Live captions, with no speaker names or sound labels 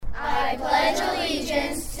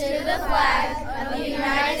allegiance to the flag of the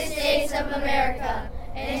United States of America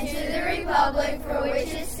and to the republic for which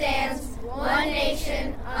it stands, one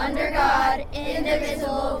nation, under God,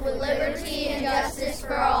 indivisible, with liberty and justice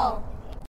for all.